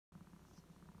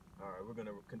All right, we're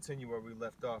gonna continue where we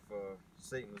left off.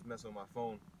 Satan was messing with my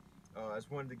phone. I just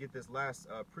wanted to get this last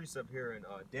precept here in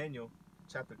Daniel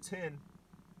chapter 10,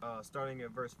 starting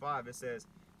at verse 5. It says,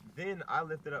 "Then I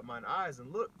lifted up mine eyes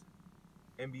and looked,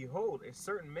 and behold, a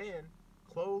certain man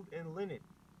clothed in linen,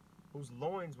 whose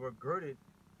loins were girded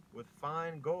with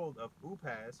fine gold of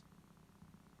Uphaz,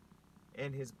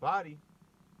 and his body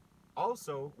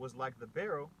also was like the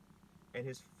beryl, and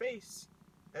his face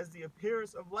as the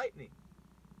appearance of lightning."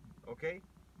 Okay,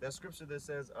 that scripture that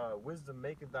says, "Wisdom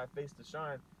maketh thy face to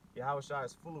shine." Yahushua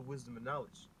is full of wisdom and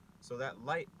knowledge, so that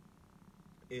light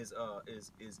is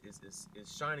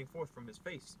shining forth from his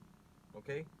face.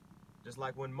 Okay, just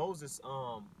like when Moses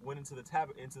went into the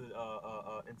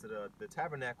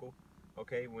tabernacle.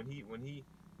 Okay, when he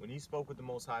spoke with the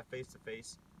Most High face to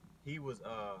face, he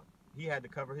had to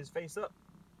cover his face up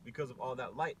because of all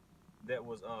that light that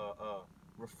was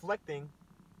reflecting,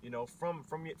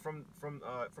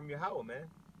 from Yahweh, man.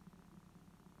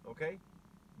 Okay,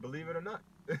 believe it or not.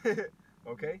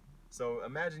 Okay, so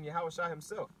imagine Yahushua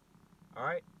himself. All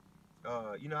right,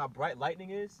 you know how bright lightning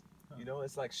is. You know,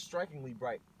 it's like strikingly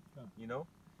bright. You know,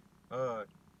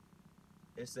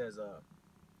 it says,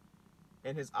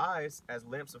 and his eyes as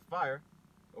lamps of fire.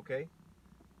 Okay,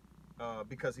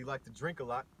 because he liked to drink a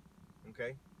lot.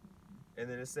 Okay, and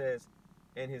then it says,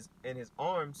 and his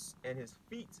arms and his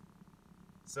feet.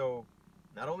 So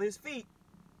not only his feet,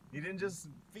 he didn't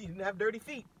have dirty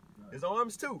feet. Right. His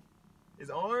arms too. His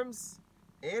arms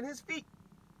and his feet.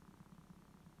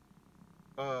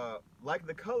 Like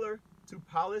the color to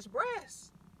polished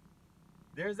brass.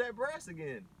 There's that brass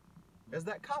again. There's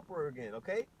that copper again,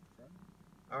 okay?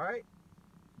 All right.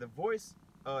 The voice,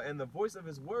 and the voice of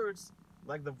his words,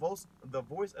 like the voice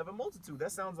of a multitude.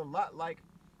 That sounds a lot like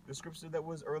the scripture that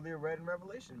was earlier read in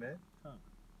Revelation, man. Huh.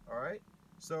 All right.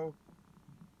 So,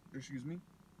 excuse me.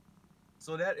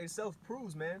 So that itself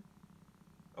proves, man.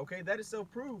 Okay, that itself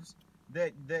proves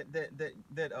that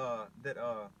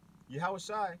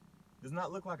Yahushua does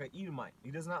not look like an Edomite.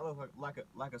 He does not look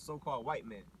like a so-called white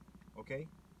man. Okay,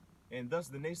 and thus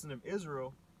the nation of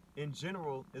Israel, in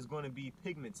general, is going to be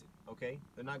pigmented. Okay,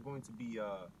 they're not going to be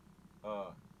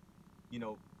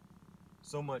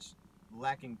so much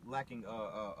lacking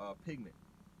pigment,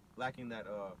 lacking that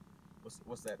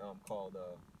what's that called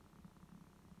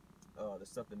the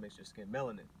stuff that makes your skin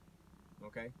melanin.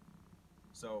 Okay,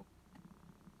 so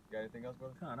you got anything else,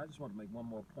 brother? Khan, I just want to make one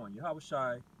more point.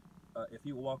 Yahushua, if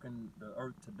he were walking the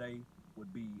earth today,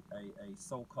 would be a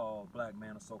so-called black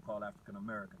man, a so-called African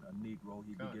American, a Negro.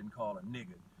 He'd be getting called a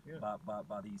nigger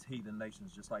by these heathen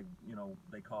nations, just like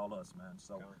they call us, man.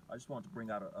 So I just want to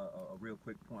bring out a real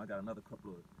quick point. I got another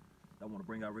couple of I want to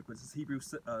bring out real quick. This is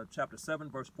Hebrews chapter 7,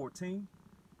 verse 14.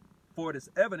 "For it is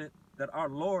evident that our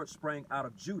Lord sprang out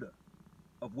of Judah,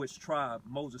 of which tribe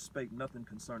Moses spake nothing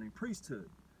concerning priesthood."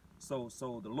 So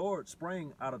the Lord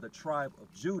sprang out of the tribe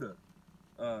of Judah.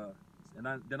 And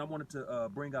then I wanted to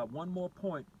bring out one more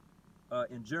point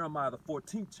in Jeremiah the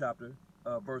 14th chapter,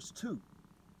 verse 2.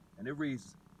 And it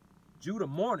reads, "Judah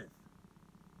mourneth,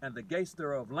 and the gates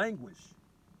thereof languish.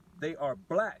 They are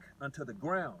black unto the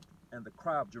ground, and the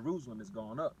cry of Jerusalem is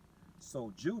gone up."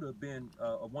 So Judah being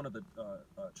one of the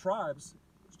tribes,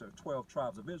 there are 12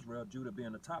 tribes of Israel, Judah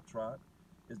being the top tribe,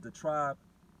 is the tribe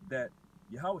that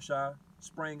Yahushua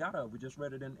sprang out of. We just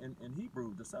read it in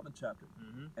Hebrews, the 7th chapter.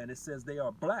 And it says they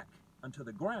are black unto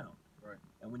the ground. Right.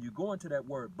 And when you go into that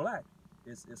word black,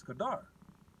 it's kadar,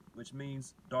 which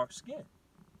means dark skin.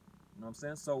 You know what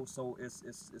I'm saying? So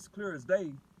it's clear as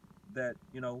day that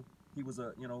he was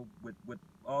with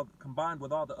all combined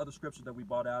with all the other scriptures that we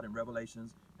brought out in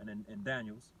Revelations and in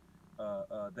Daniel's,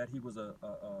 that he was a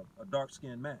dark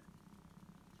skinned man.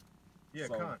 Yeah,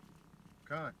 so,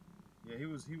 Khan. Yeah, he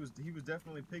was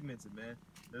definitely pigmented, man.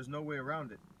 There's no way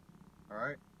around it. All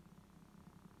right.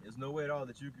 There's no way at all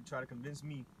that you could try to convince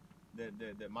me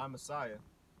that my Messiah,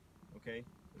 okay,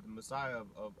 the Messiah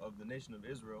of the nation of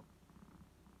Israel,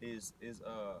 is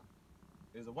a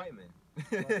white man.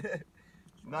 Right.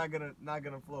 Not gonna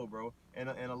flow, bro. And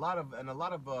a lot of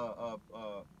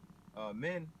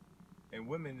men and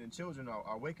women and children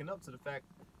are waking up to the fact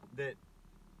that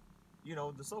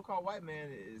the so-called white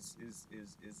man is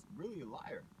really a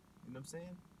liar. You know what I'm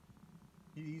saying?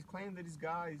 He's claimed that he's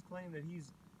God. He's claimed that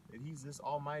he's this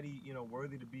almighty,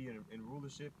 worthy to be in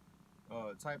rulership,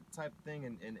 type thing,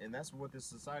 and that's what this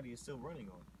society is still running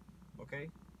on.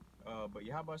 Okay, but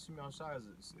Yahweh Shimon Shai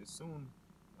is soon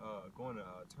going to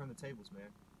turn the tables,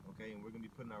 man. Okay, and we're gonna be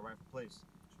put in our rightful place.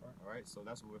 That's right. All right, so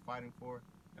that's what we're fighting for.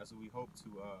 That's what we hope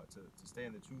to stay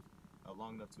in the truth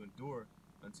long enough to endure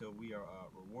until we are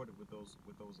rewarded with those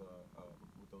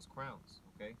crowns.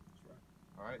 Okay. That's right.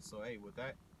 All right, so hey, with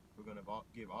that, we're gonna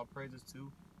give all praises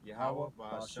to Yahweh,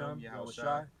 Ba'ashem, Yahweh Shai.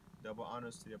 Shai. Double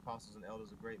honors to the apostles and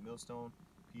elders of Great Millstone.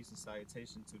 Peace and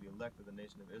salutation to the elect of the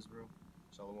nation of Israel.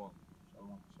 Shalom.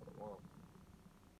 Shalom. Shalom.